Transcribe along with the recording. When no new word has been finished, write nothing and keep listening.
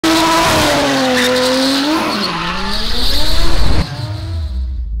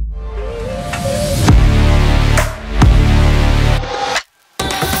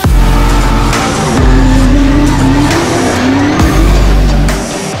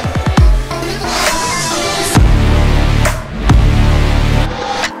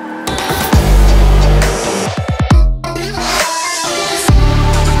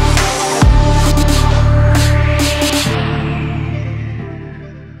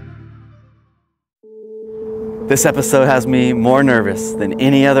This episode has me more nervous than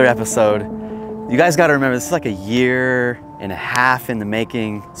any other episode. You guys gotta remember, this is like a year and a half in the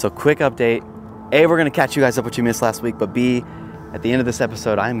making. So quick update. A, we're gonna catch you guys up what you missed last week, but B, at the end of this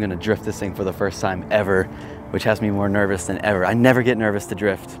episode, I'm gonna drift this thing for the first time ever, which has me more nervous than ever. I never get nervous to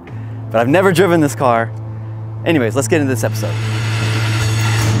drift, but I've never driven this car. Anyways, let's get into this episode.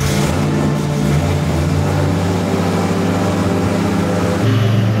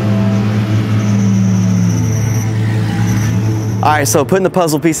 All right, so putting the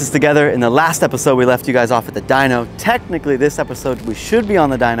puzzle pieces together, in the last episode we left you guys off at the dyno. Technically this episode we should be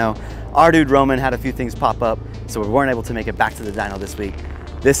on the dyno. Our dude Roman had a few things pop up, so we weren't able to make it back to the dyno this week.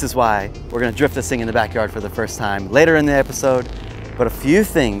 This is why we're gonna drift this thing in the backyard for the first time later in the episode. But a few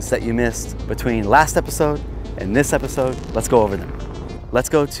things that you missed between last episode and this episode, let's go over them. Let's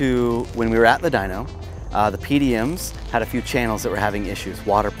go to when we were at the dyno. The PDMs had a few channels that were having issues,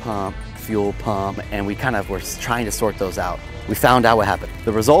 water pump, fuel pump, and we kind of were trying to sort those out. We found out what happened.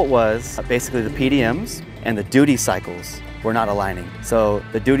 The result was basically the PDMs and the duty cycles were not aligning. So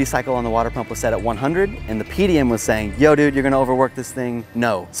the duty cycle on the water pump was set at 100 and the PDM was saying, yo dude, you're gonna overwork this thing.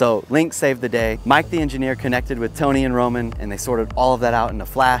 No. So Link saved the day. Mike the engineer connected with Tony and Roman and they sorted all of that out in a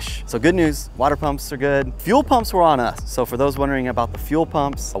flash. So good news, water pumps are good. Fuel pumps were on us. So for those wondering about the fuel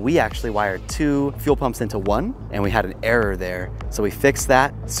pumps, we actually wired 2 fuel pumps into 1 and we had an error there. So we fixed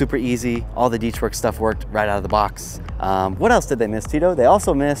that, super easy. All the Deechworks stuff worked right out of the box. What else did they miss, Tito? They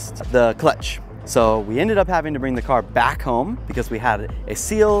also missed the clutch. So we ended up having to bring the car back home because we had a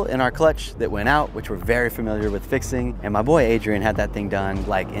seal in our clutch that went out, which we're very familiar with fixing. And my boy Adrian had that thing done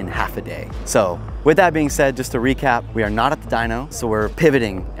like in half a day. So with that being said, just to recap, we are not at the dyno, so we're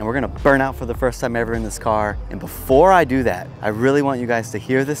pivoting and we're gonna burn out for the first time ever in this car. And before I do that, I really want you guys to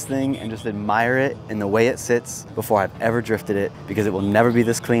hear this thing and just admire it and the way it sits before I've ever drifted it, because it will never be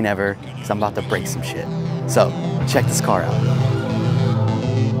this clean ever, because I'm about to break some shit. So check this car out.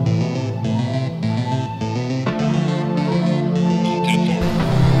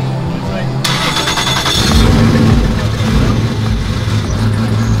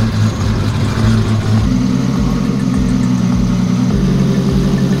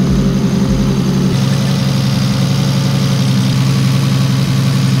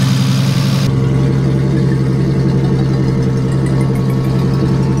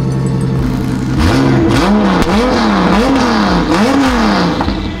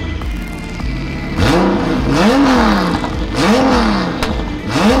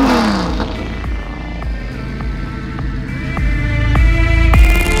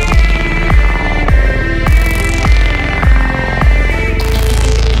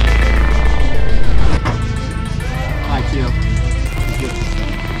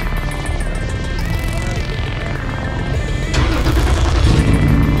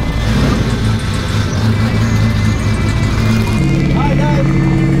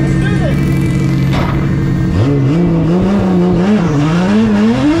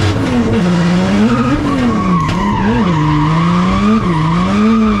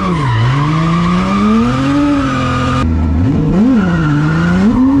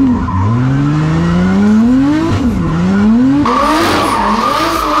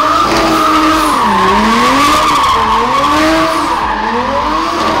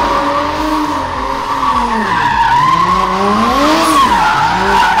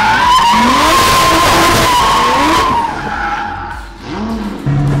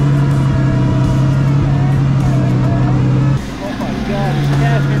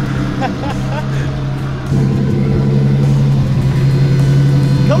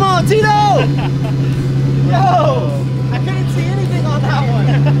 Come on, Tito! Yo! I couldn't see anything on that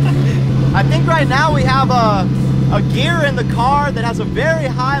one. I think right now we have a gear in the car that has a very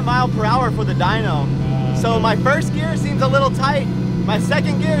high mile per hour for the dyno. So my first gear seems a little tight. My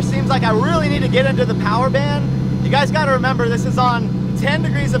second gear seems like I really need to get into the power band. You guys gotta remember, this is on 10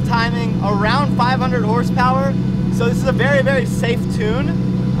 degrees of timing, around 500 horsepower. So this is a very, very safe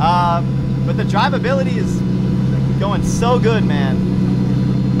tune. But the drivability is going so good, man.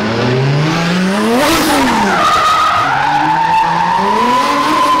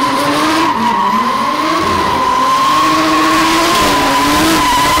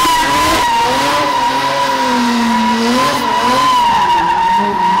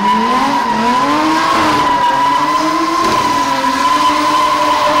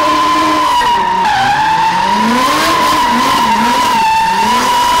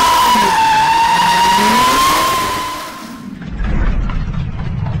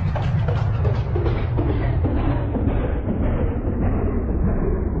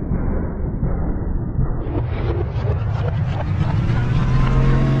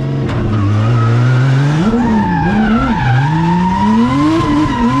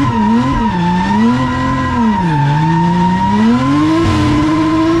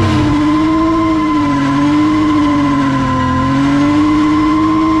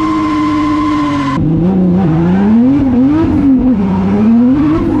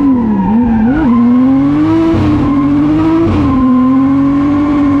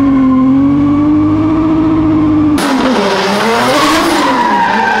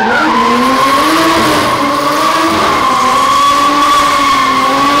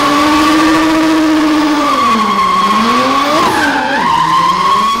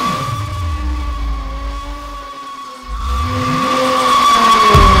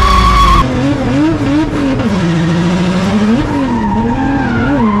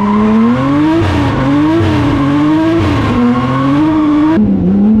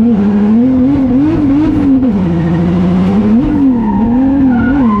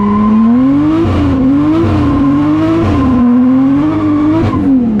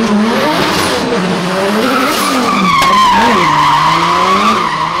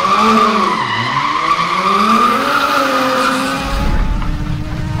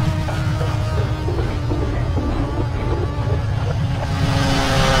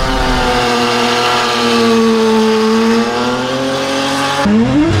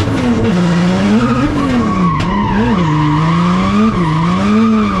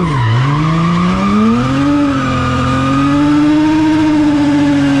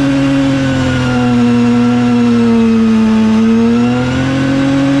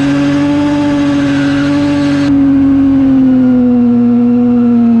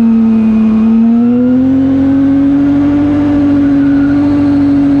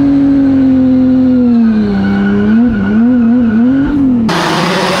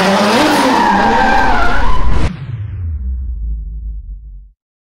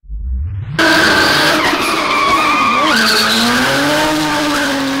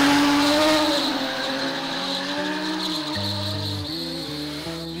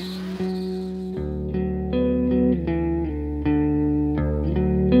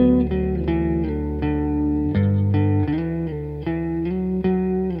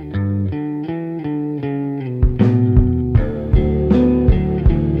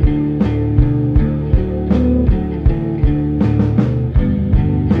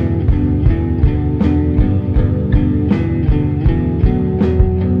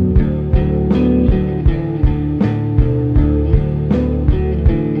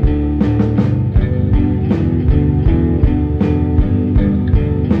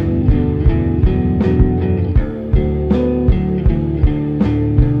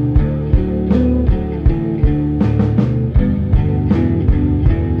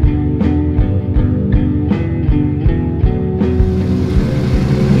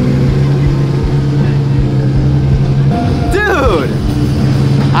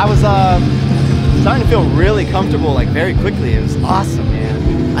 comfortable like very quickly. It was awesome,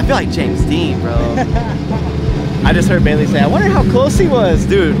 man. I feel like James Dean, bro. I just heard Bailey say, I wonder how close he was.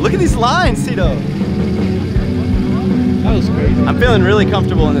 Dude, look at these lines, Tito. That was crazy. I'm feeling really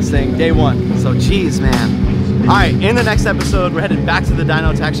comfortable in this thing, day one. So, geez, man. All right, in the next episode, we're headed back to the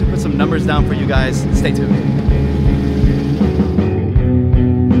dyno to actually put some numbers down for you guys. Stay tuned.